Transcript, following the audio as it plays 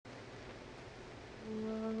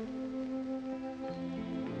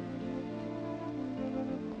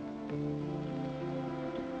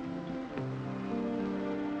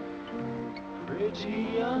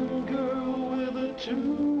pretty young girl with a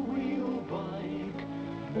two-wheel bike,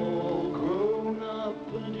 all grown up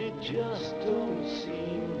and it just don't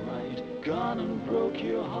seem right. Gone and broke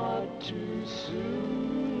your heart too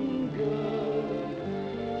soon,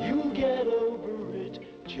 girl. You'll get over it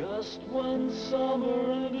just one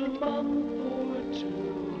summer and a month or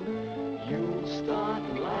two. You'll start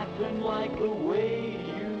laughing like the way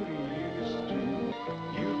you used to.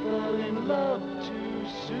 You fell in love too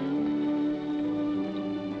soon.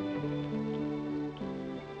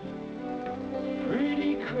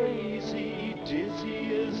 Pretty crazy,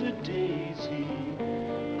 dizzy as a daisy,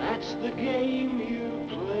 that's the game you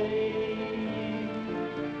play.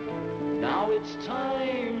 Now it's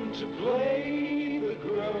time to play the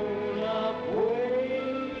grown-up way.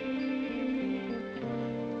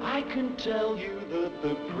 I can tell you that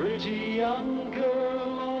the pretty young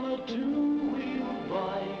girl on a two-wheel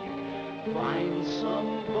bike finds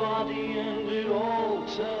somebody and it all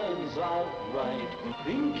turns out right.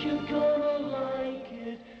 Think you're gonna like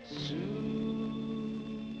it soon.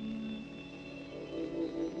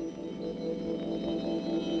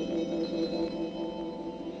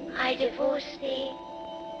 I divorce thee.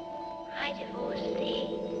 I divorce thee.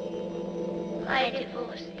 I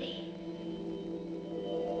divorce thee.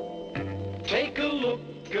 Take a look,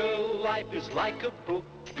 girl, life is like a book,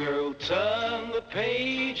 girl, turn the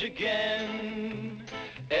page again.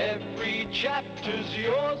 Every chapter's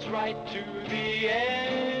yours right to the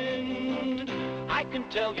end. I can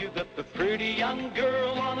tell you that the pretty young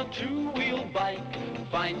girl on a two-wheel bike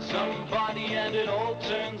finds somebody and it all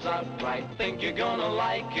turns out right. Think you're gonna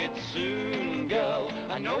like it soon, girl.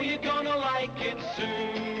 I know you're gonna like it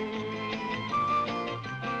soon.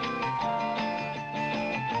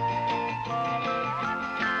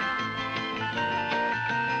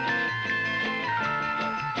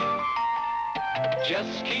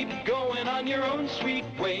 Just keep going on your own sweet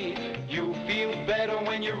way. You'll feel better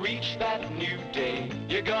when you reach that new day.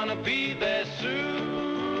 You're gonna be there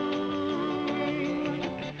soon.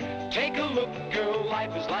 Take a look, girl,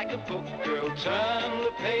 life is like a book, girl. Turn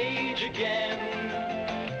the page again.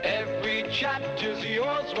 Every chapter's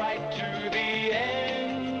yours right to the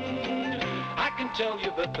end. I can tell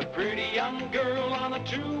you that the pretty young girl on a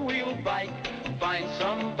two-wheel bike finds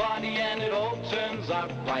somebody and it all turns out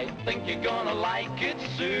right. Think you're gonna like it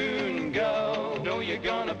soon, girl. Know you're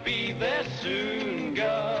gonna be there soon,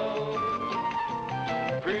 girl.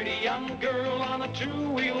 Pretty young girl on a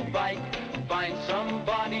two-wheel bike finds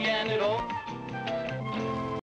somebody and it all